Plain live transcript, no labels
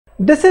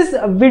This is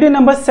video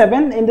number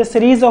 7 in the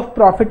series of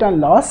profit and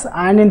loss,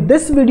 and in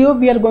this video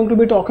we are going to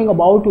be talking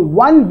about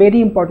one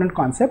very important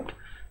concept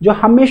जो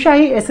हमेशा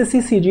ही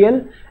SSC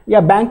CGL या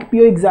bank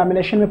PO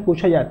examination में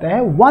पूछा जाता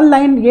है। One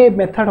line ये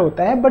method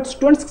होता है, बट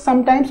स्टूडेंट्स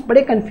समटाइम्स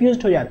बड़े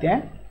कंफ्यूज्ड हो जाते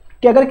हैं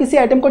कि अगर किसी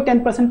आइटम को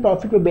 10%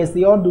 प्रॉफिट पे बेच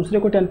दिया और दूसरे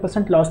को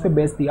 10% लॉस पे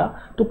बेच दिया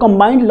तो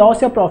कंबाइंड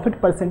लॉस या प्रॉफिट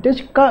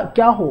परसेंटेज का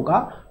क्या होगा,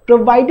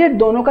 प्रोवाइडेड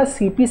दोनों का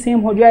CP सेम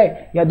हो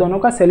जाए या दोनों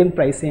का सेलिंग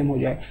प्राइस सेम हो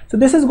जाए। So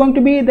this is going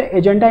to be the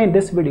agenda in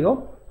this video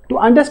to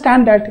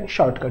understand that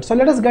shortcut. So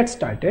let us get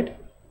started,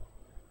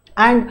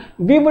 and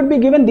we would be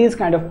given these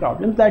kind of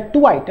problems that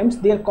two items,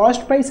 their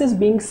cost price is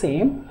being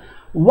same,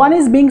 one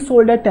is being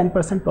sold at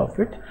 10%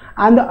 profit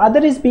and the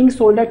other is being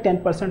sold at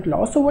 10%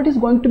 loss. So what is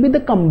going to be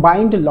the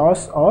combined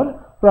loss or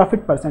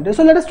profit percentage?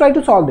 So let us try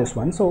to solve this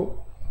one. So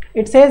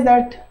it says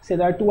that, say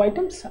there are two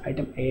items,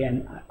 item A and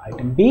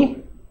item B.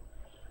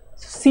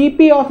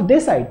 CP of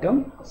this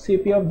item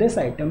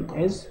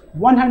is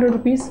 100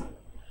 rupees,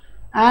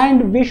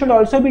 and we should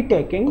also be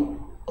taking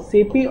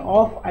CP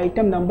of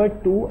item number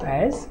 2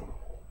 as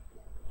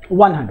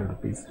 100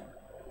 rupees,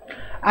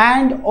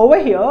 and over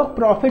here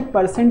profit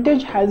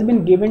percentage has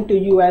been given to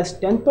you as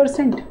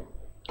 10%,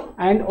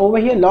 and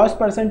over here loss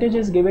percentage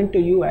is given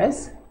to you as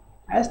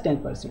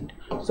 10%.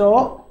 So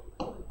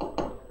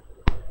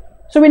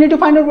we need to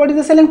find out what is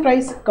the selling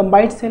price,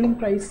 combined selling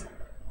price.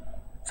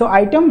 So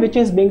item which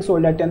is being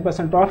sold at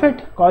 10% profit,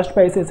 cost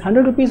price is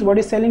 100 rupees.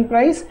 What is selling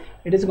price?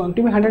 It is going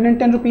to be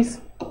 110 rupees.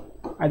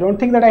 I don't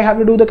think that I have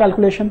to do the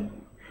calculation.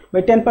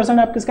 भाई 10%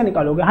 आप किसका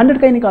निकालोगे? 100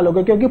 का ही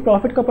निकालोगे, क्योंकि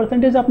profit का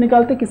percentage आप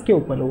निकालते किसके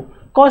ऊपर हो?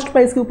 कॉस्ट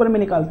प्राइस के ऊपर में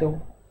निकालते हो।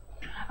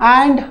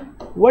 And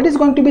what is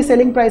going to be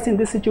selling price in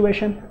this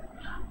situation?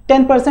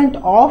 10%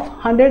 of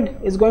 100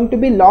 is going to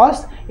be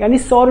loss, यानी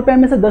 100 रुपये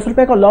में से 10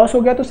 रुपये का लॉस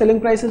हो गया, तो selling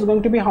price is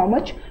going to be how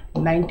much?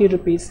 90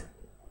 rupees.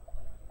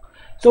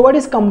 So what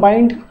is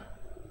combined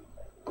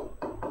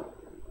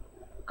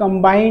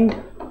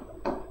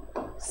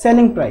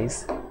selling price?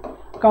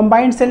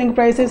 Combined selling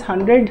price is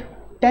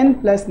 110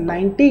 plus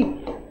 90,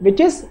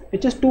 which is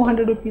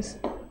 200 rupees.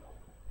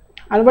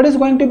 And what is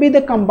going to be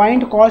the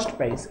combined cost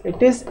price?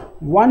 It is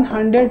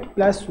 100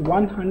 plus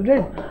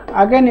 100,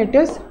 again it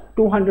is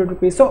 200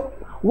 rupees. So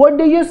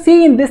what do you see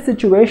in this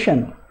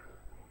situation?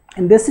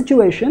 In this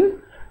situation,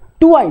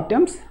 two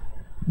items,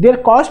 their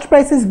cost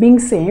price is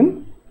being same.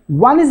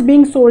 One is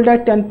being sold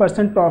at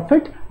 10%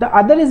 profit, the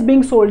other is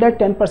being sold at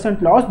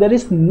 10% loss. There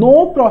is no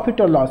profit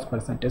or loss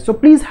percentage. So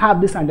please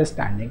have this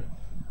understanding.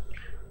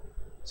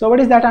 So what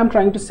is that I'm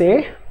trying to say?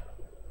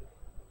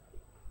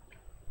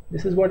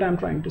 This is what I'm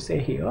trying to say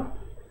here.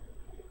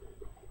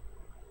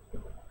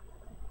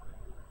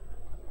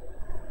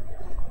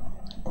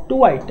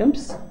 Two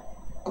items,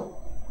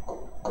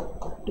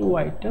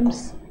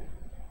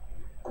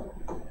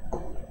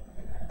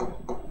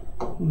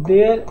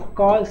 their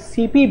cost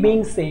CP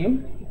being same,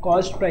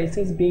 cost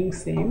prices being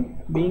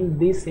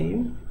the same.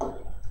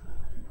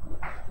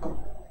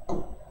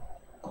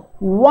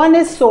 One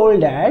is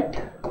sold at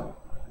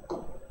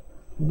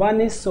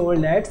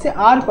say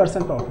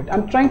R% profit.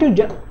 I'm trying to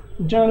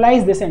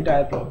generalize this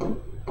entire problem.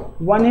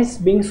 One is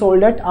being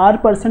sold at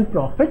R%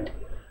 profit,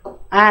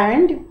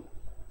 and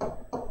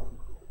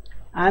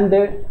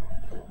the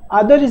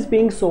other is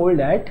being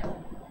sold at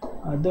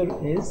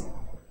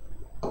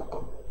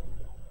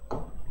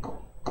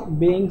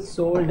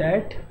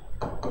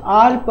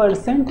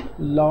R%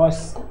 loss.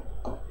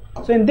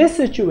 So in this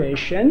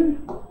situation,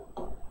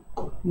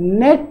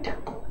 net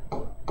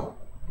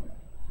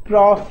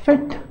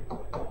profit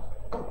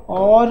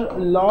or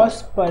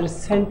loss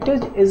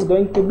percentage is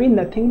going to be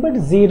nothing but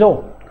 0.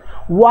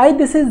 Why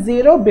this is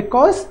 0?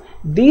 Because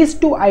these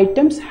two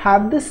items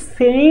have the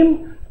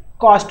same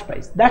cost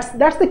price.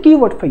 That's the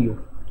keyword for you.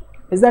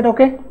 Is that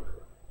okay?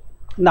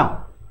 Now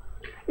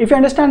if you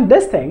understand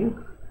this thing,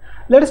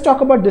 let us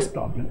talk about this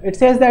problem. It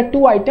says that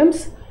two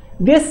items,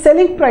 their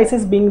selling price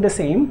is being the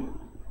same,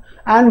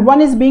 and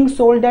one is being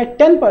sold at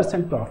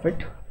 10%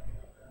 profit.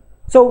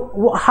 So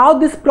how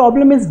this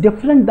problem is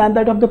different than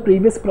that of the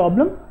previous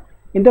problem?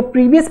 In the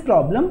previous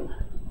problem,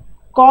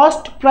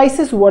 cost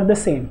prices were the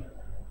same,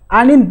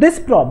 and in this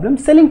problem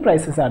selling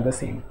prices are the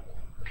same.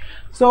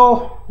 So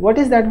what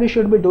is that we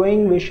should be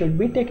doing? We should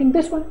be taking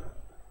this one,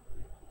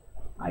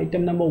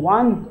 item number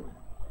 1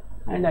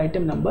 and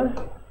item number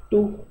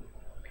 2.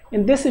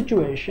 In this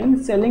situation,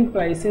 selling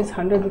price is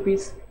 100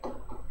 rupees,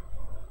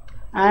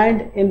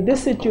 and in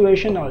this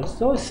situation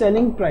also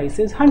selling price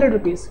is 100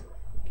 rupees.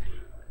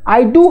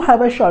 I do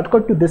have a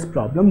shortcut to this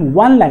problem,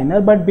 one liner,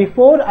 but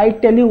before I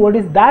tell you what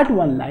is that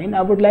one line,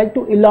 I would like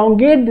to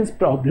elongate this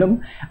problem.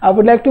 I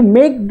would like to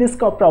make this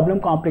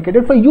problem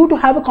complicated for you to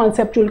have a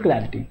conceptual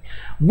clarity.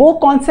 वो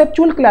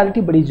conceptual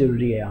clarity बड़ी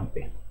जरूरी है यहाँ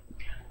पे.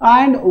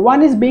 And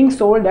one is being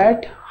sold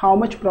at how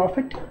much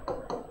profit?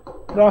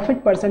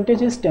 Profit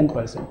percentage is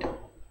 10%,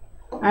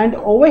 and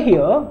over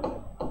here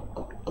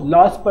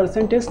loss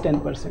percent is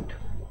 10%.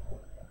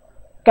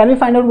 Can we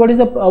find out what is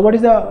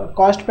the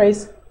cost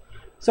price?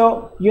 So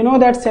you know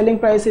that selling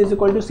price is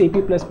equal to CP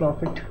plus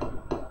profit,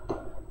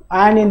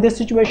 and in this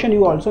situation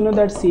you also know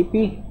that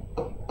CP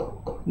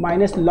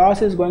minus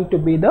loss is going to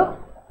be the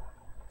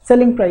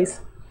selling price.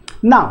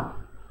 Now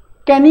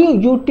can you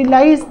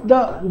utilize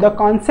the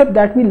concept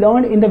that we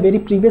learned in the very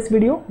previous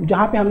video,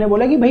 जहाँ पे हमने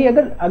बोला कि भाई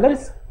अगर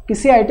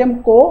किसी item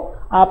को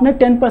आपने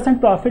 10%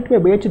 प्रॉफिट पे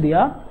बेच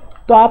दिया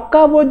तो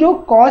आपका वो जो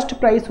कॉस्ट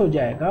प्राइस हो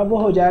जाएगा वो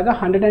हो जाएगा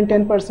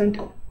 110%.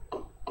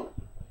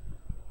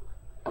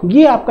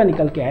 ये आपका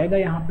निकल के आएगा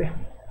यहाँ पे,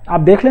 आप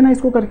देख लेना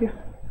इसको करके.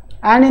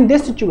 And in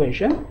this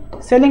situation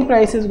selling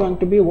price is going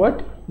to be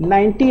what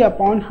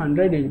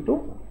 90/100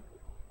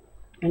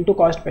 into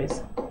cost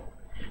price.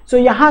 सो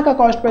यहाँ का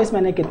कॉस्ट प्राइस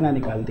मैंने कितना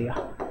निकाल दिया.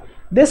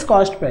 This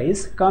cost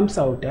price comes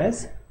out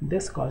as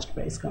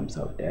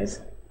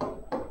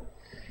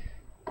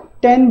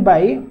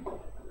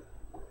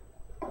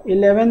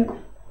 10/11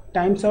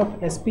 times of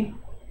SP,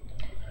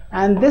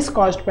 and this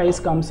cost price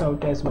comes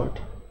out as what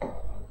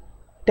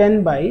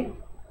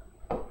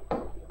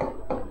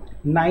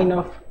 10/9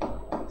 of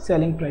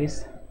selling price.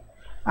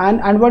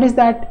 And what is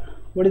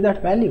that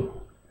value?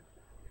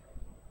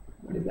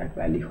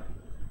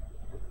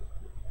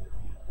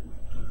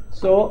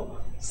 So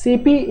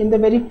CP in the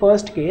very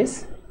first case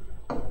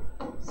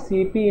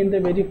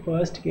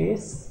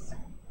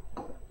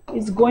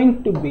is going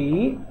to be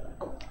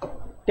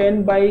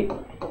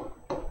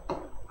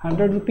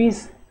 10/100 rupees,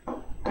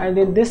 and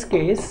in this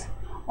case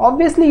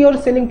obviously your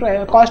selling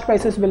cost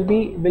prices will be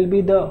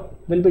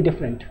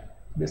different.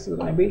 This is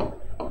going to be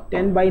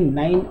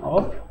 10/9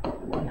 of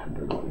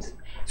 100 rupees.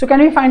 So can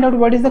we find out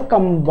what is the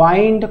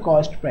combined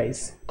cost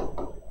price?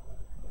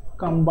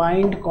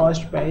 Combined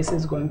cost price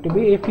is going to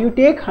be, if you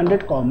take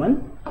 100 common,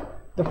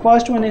 the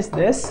first one is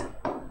this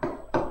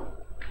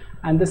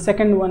and the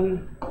second one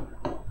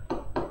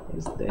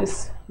is this.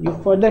 You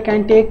further can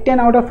take 10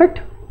 out of it,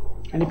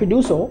 and if you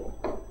do so,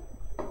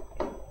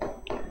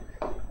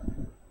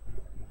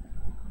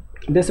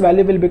 this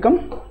value will become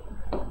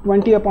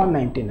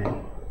 20/99.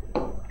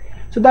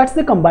 So that's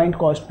the combined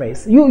cost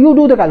price. You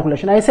do the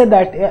calculation. I said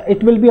that it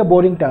will be a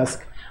boring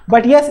task,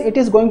 but yes, it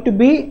is going to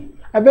be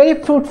a very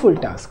fruitful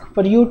task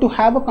for you to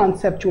have a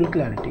conceptual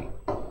clarity.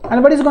 And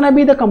what is going to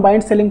be the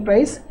combined selling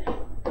price?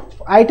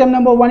 Item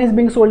number 1 is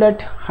being sold at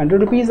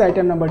 100 rupees,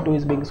 item number 2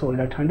 is being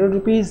sold at 100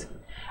 rupees,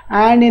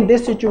 and in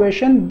this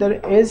situation there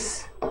is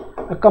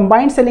a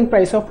combined selling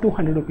price of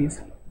 200 rupees.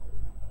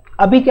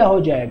 अभी क्या हो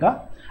जाएगा,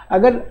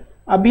 अगर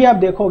अभी आप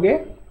देखोगे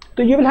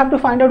तो you will have to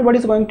find out what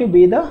is going to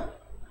be the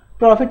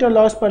profit or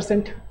loss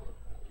percent.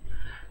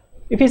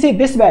 If you see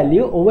this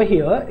value over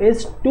here is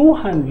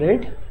 200,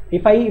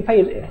 if I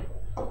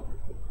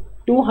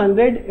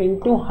 200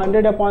 into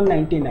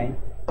 100/99,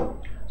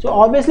 so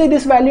obviously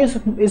this value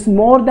is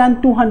more than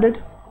 200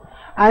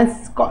 and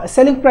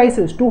selling price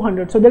is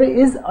 200, so there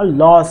is a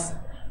loss.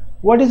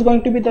 What is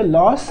going to be the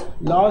loss?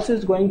 Loss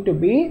is going to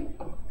be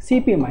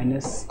CP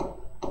minus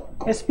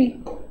SP.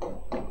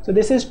 So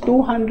this is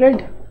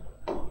 200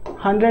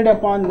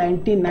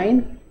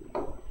 100/99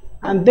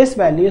 and this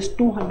value is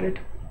 200.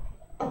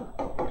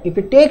 If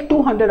you take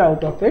 200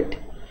 out of it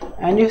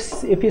and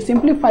if you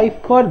simplify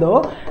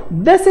further,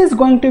 this is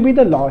going to be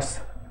the loss.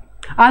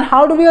 And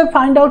how do we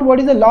find out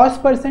what is the loss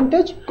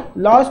percentage?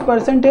 Loss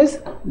percent is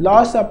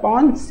loss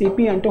upon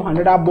CP into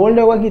 100. आप बोल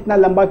रहे होगा कि इतना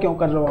लंबा क्यों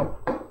कर रहे हो आप,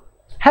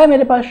 है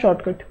मेरे पास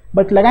शॉर्टकट,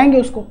 बट लगाएंगे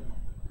उसको.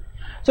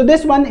 So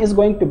this one is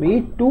going to be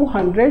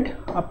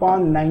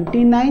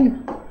 200/99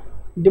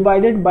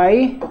 divided by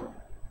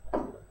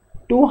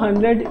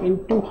 200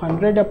 into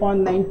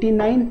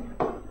 100/99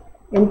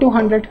 into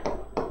 100.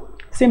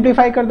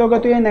 Simplify कर दोगे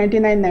तो ये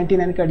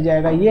 99 कट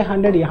जाएगा, ये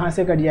 100 यहाँ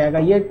से कट जाएगा,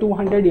 ये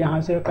 200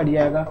 यहाँ से कट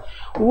जाएगा.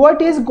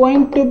 What is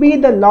going to be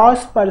the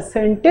loss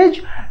percentage?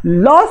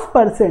 Loss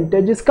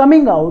percentage is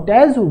coming out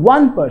as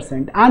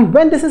 1%. And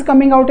when this is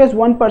coming out as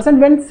 1%,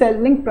 when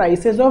selling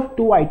prices of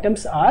two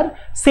items are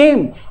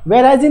same.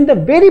 Whereas in the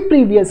very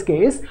previous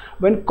case,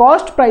 when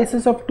cost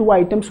prices of two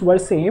items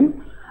were same,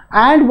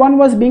 and one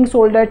was being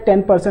sold at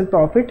 10%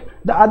 profit,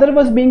 the other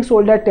was being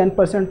sold at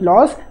 10%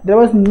 loss, there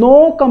was no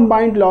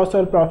combined loss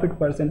or profit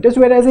percentage.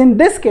 Whereas in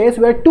this case,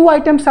 where two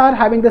items are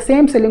having the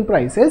same selling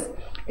prices,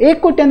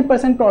 एक को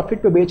 10%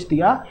 profit पे बेच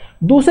दिया,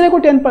 दूसरे को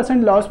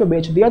 10% loss पे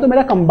बेच दिया, तो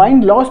मेरा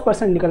कंबाइंड लॉस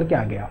परसेंट निकल के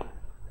आ गया.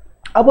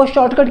 अब वो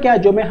शॉर्टकट क्या है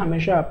जो मैं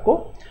हमेशा आपको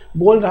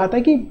बोल रहा था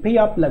कि भाई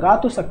आप लगा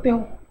तो सकते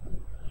हो,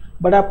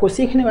 बट आपको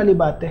सीखने वाली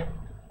बात है.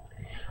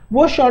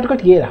 वो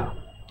शॉर्टकट ये रहा,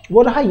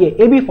 वो रहा ये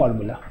AB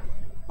फॉर्मूला.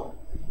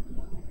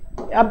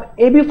 अब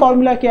AB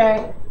फॉर्मूला क्या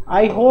है?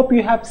 I hope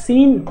you have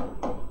seen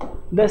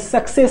the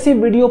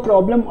successive video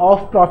problem of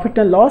profit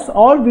and loss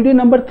और video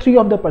number 3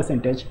 of the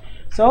percentage.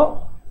 So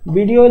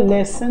video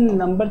lesson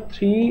number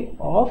 3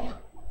 of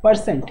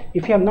percent.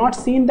 If you have not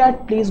seen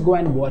that, please go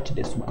and watch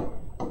this one.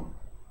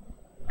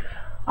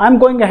 I'm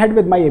going ahead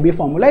with my AB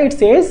formula. It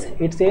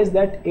says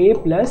that A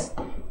plus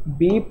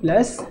B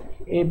plus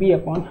AB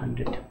upon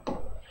 100.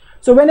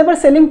 So whenever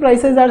selling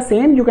prices are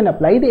same, you can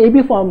apply the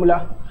AB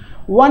formula.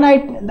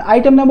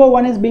 Item number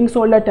 1 is being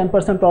sold at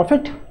 10%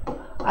 profit.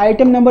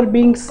 Item number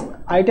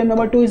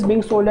 2 is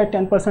being sold at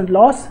 10%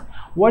 loss.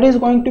 What is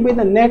going to be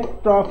the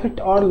net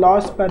profit or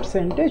loss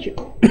percentage?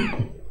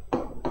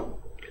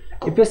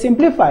 If you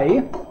simplify,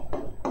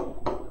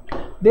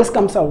 this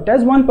comes out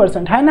as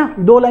 1%, है ना,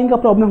 2 line का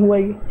problem हुआ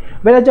ही।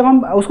 Vera जब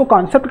हम उसको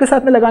concept के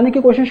साथ में लगाने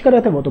की कोशिश कर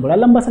रहे थे वो तो बड़ा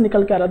लंबा सा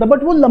निकल के आ रहा था,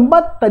 बट वो लंबा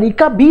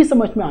तरीका भी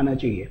समझ में आना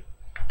चाहिए,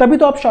 तभी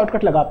तो आप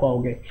शॉर्टकट लगा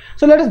पाओगे।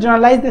 So let us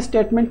generalise this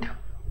statement.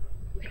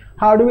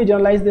 How do we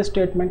generalise this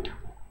statement?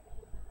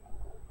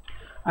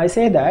 I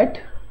say that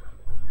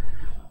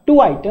two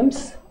items,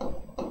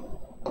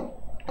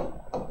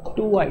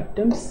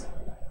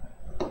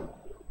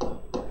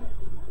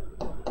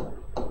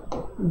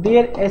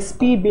 their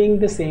SP being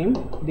the same,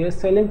 their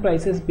selling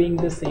prices being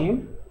the same,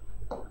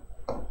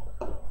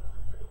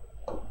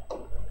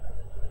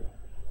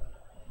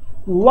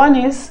 one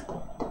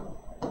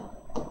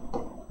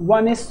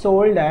is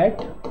sold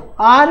at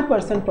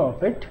R%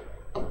 profit,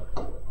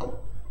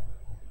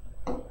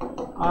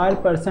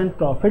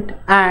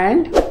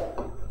 and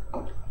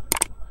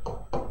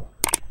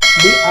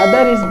the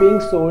other is being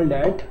sold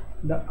at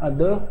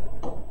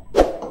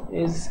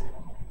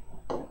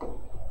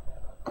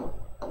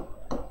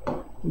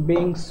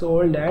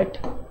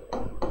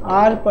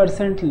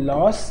R%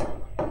 loss.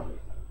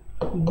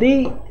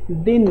 The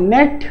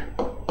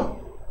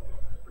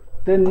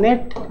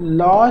net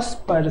loss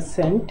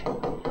percent,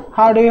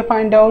 how do you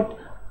find out?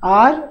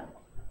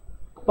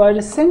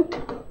 R%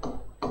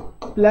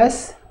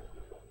 plus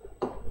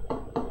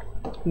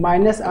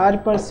minus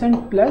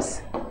R%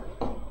 plus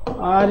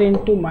R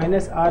into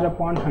minus R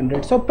upon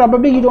 100. So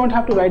probably you don't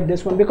have to write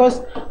this one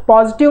because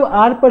positive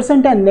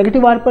R% and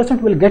negative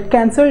R% will get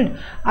cancelled,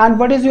 and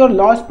what is your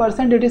loss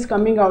percent? It is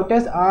coming out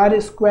as R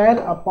square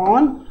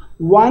upon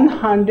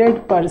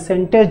 100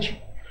 percentage,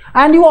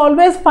 and you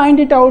always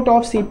find it out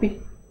of CP.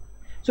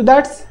 So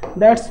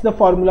that's the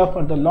formula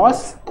for the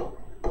loss,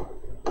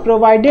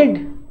 provided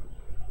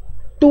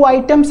two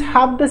items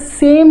have the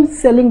same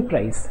selling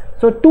price.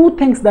 So two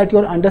things that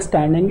you're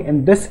understanding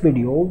in this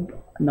video.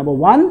 Number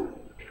one,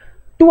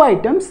 two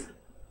items,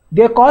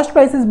 their cost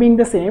prices being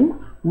the same,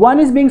 one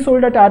is being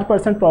sold at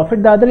R%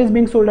 profit, the other is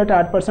being sold at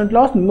R%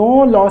 loss, no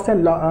loss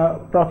and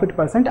profit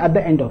percent at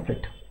the end of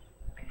it.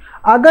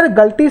 अगर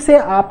गलती से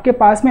आपके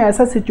पास में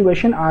ऐसा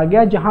situation आ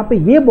गया जहां पे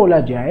ये बोला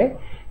जाए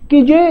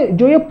कि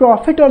जो ये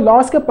प्रॉफिट और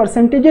लॉस के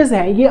परसेंटेजेस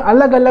हैं ये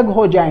अलग अलग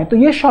हो जाएं, तो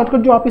ये शॉर्टकट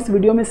जो आप इस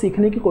वीडियो में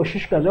सीखने की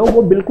कोशिश कर रहे हो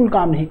वो बिल्कुल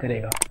काम नहीं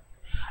करेगा।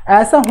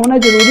 ऐसा होना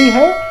जरूरी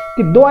है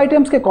कि दो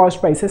आइटम्स के कॉस्ट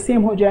प्राइसेस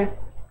सेम हो जाए,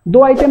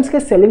 दो आइटम्स के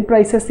सेलिंग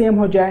प्राइसेस सेम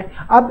हो जाए।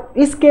 अब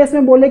इस केस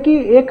में बोले कि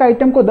एक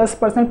आइटम को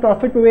 10%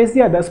 प्रॉफिट पे बेच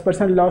दिया,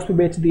 10% लॉस पे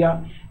बेच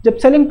दिया, जब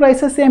सेलिंग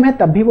प्राइसेस सेम है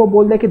तब भी वो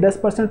बोल दे कि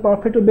 10%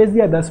 प्रॉफिट पे बेच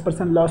दिया,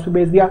 10% लॉस पे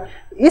बेच दिया।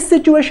 इस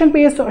सिचुएशन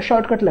पे ये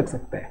शॉर्टकट लग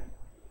सकता है।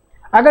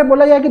 अगर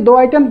बोला जाए कि दो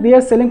item there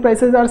selling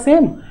prices are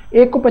same,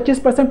 एक को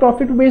 25%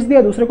 प्रॉफिट पे बेच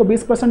दिया, दूसरे को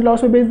 20%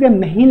 लॉस पे बेच दिया,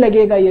 नहीं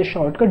लगेगा ये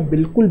शॉर्टकट,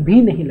 बिल्कुल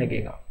भी नहीं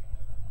लगेगा।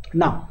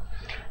 Now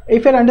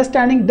if you are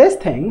understanding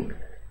this thing,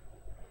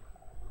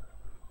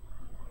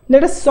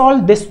 let us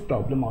solve this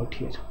problem out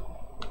here.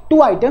 Two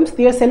items,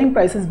 their selling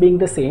prices being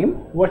the same.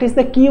 What is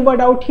the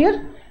keyword out here?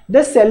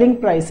 The selling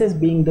prices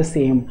being the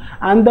same.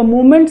 And the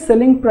moment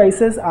selling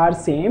prices are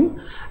same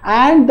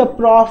and the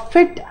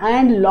profit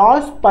and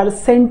loss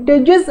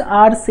percentages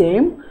are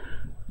same,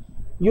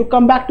 you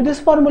come back to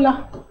this formula.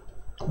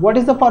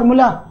 What is the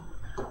formula?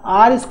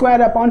 R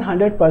square upon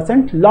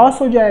 100%, loss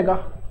हो जाएगा।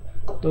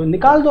 तो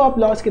निकाल दो आप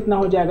loss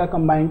कितना हो जाएगा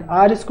combined.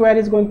 R square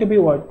is going to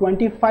be what?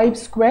 25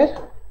 square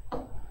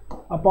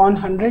upon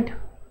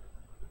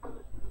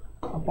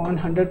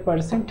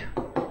 100%.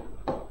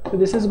 So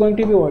this is going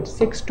to be what?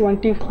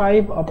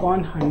 625 upon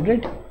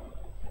 100,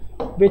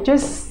 which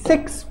is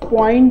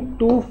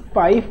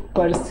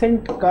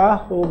 6.25% का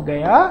हो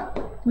गया,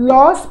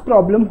 लॉस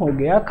प्रॉब्लम हो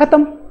गया,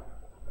 खत्म।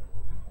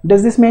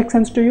 Does this make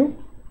sense to you?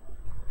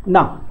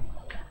 Now,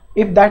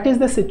 if that is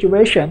the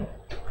situation,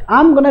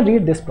 I'm gonna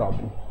read this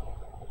problem.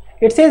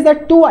 It says that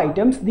two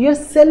items, their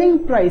selling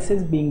prices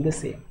being the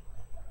same.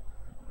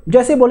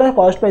 जैसे बोला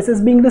cost prices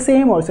being the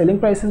same और selling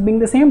prices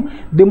being the same,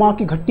 दिमाग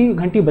की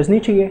घंटी बजनी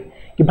चाहिए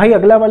कि भाई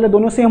अगला वाले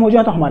दोनों सेम हो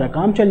जाए तो हमारा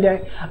काम चल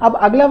जाए। अब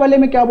अगला वाले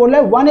में क्या बोल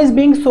रहा है? One is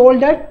being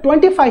sold at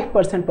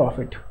 25%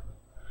 profit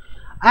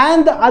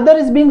and the other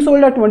is being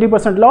sold at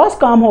 20% loss.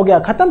 काम हो गया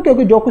खत्म,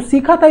 क्योंकि जो कुछ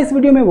सीखा था इस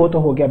वीडियो में वो तो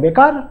हो गया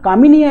बेकार,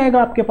 काम ही नहीं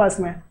आएगा आपके पास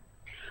में।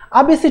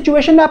 अब इस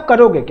सिचुएशन में आप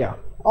करोगे क्या?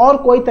 और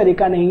कोई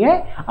तरीका नहीं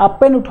है, आप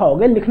पेन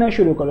उठाओगे, लिखना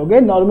शुरू करोगे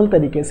नॉर्मल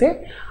तरीके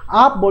से।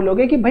 आप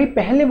बोलोगे कि भाई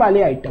पहले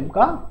वाले आइटम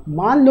का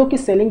मान लो कि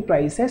सेलिंग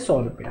प्राइस है 100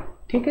 रुपया,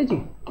 ठीक है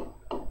जी,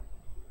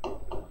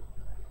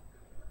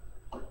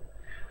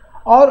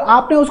 और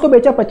आपने उसको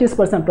बेचा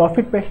 25%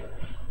 प्रॉफिट पे।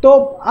 तो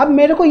अब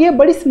मेरे को ये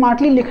बड़ी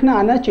स्मार्टली लिखना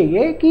आना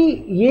चाहिए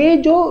कि ये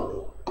जो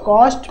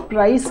कॉस्ट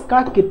प्राइस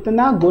का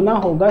कितना गुना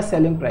होगा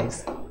selling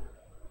price.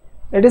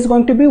 It is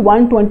going to be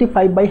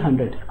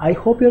 125/100. I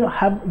hope you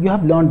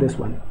have learn this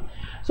one.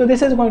 So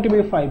this is going to be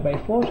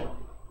 5/4.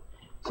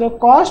 So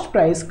cost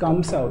price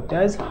comes out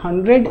as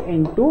 100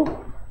 into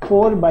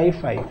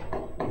 4/5.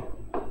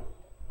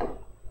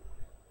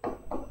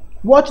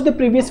 Watch the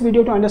previous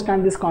video to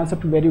understand this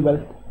concept very well.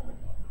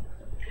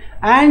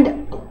 And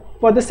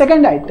for the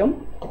second item,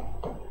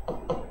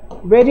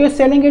 where you're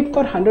selling it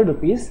for 100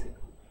 rupees,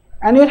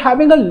 and you're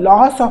having a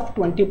loss of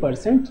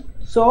 20%.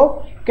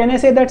 So can I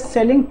say that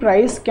selling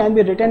price can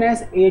be written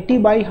as 80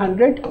 by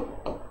 100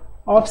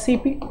 of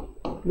CP,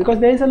 because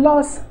there is a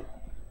loss.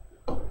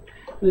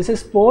 This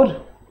is 4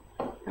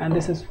 and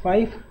this is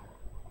 5.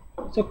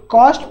 So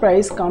cost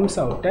price comes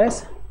out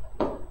as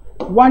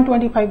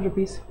 125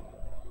 rupees.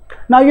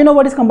 Now you know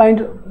what is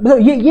combined.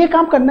 ये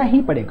काम करना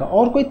ही पड़ेगा,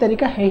 और कोई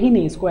तरीका है ही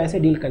नहीं इसको ऐसे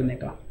डील करने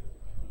का.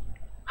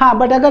 हाँ,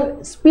 बट अगर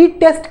स्पीड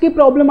टेस्ट की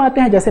प्रॉब्लम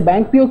आते हैं, जैसे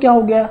बैंक पीओ क्या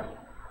हो गया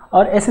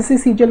और एसएससी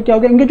सीजीएल क्या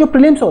हो गया, इनके जो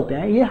प्रीलिम्स होते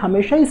हैं ये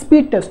हमेशा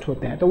स्पीड टेस्ट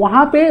होते हैं. तो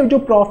वहाँ पे जो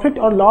प्रॉफिट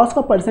और लॉस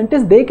का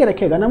परसेंटेज दे के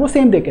रखेगा ना, वो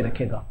सेम दे के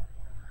रखेगा.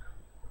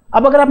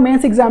 अब अगर आप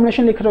मेंस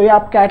एग्जामिनेशन लिख रहे हो या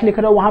आप कैट लिख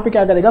रहे हो, वहाँ पे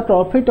क्या करेगा,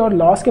 प्रॉफिट और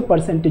लॉस के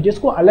परसेंटेजेस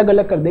को अलग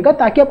अलग कर देगा,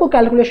 ताकि आपको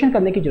कैलकुलेशन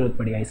करने की जरूरत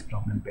पड़ेगा इस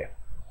प्रॉब्लम पे.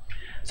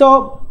 So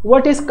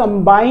what is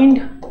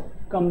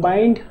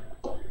combined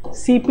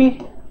CP,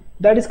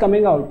 that is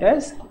coming out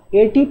as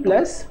 80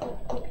 plus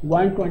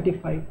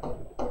 125,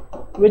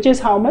 which is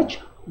how much?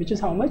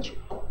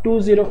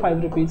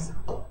 205 rupees.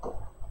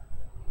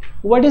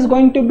 What is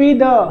going to be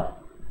the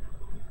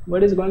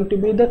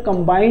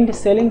combined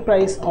selling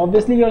price?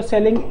 Obviously you are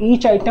selling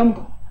each item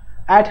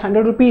at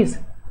 100 rupees,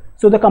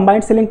 so the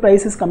combined selling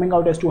price is coming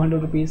out as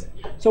 200 rupees.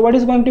 So what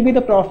is going to be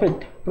the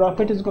profit?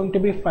 Profit is going to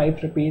be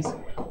 5 rupees.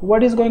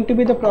 What is going to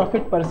be the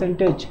profit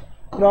percentage?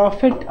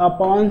 Profit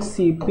upon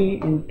CP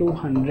into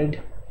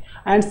 100,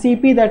 and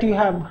CP that you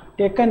have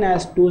taken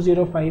as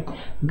 205.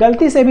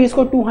 गलती से भी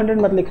इसको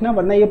 200 मत लिखना,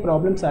 वरना ये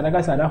problem सारा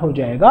का सारा हो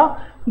जाएगा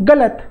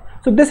गलत.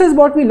 So this is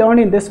what we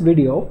learned in this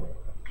video.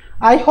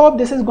 I hope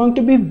this is going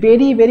to be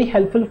very, very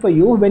helpful for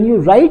you when you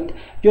write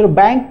your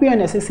bank PO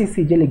and SSC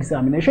CGL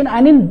examination.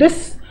 And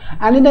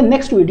in the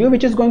next video,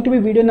 which is going to be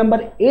video number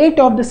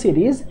 8 of the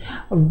series,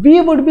 we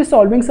would be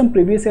solving some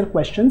previous year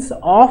questions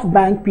of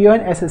bank PO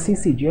and SSC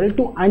CGL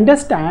to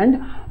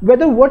understand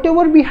whether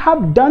whatever we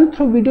have done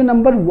through video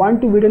number 1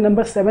 to video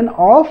number 7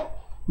 of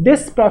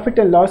this profit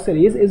and loss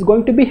series is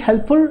going to be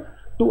helpful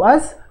to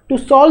us to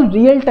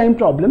solve real time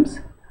problems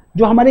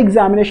जो हमारे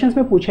examinations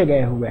में पूछे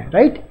गए हुए हैं,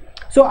 right?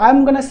 So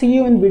I'm gonna see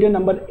you in video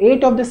number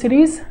 8 of the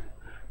series.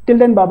 Till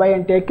then, bye bye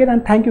and take care,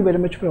 and thank you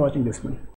very much for watching this one.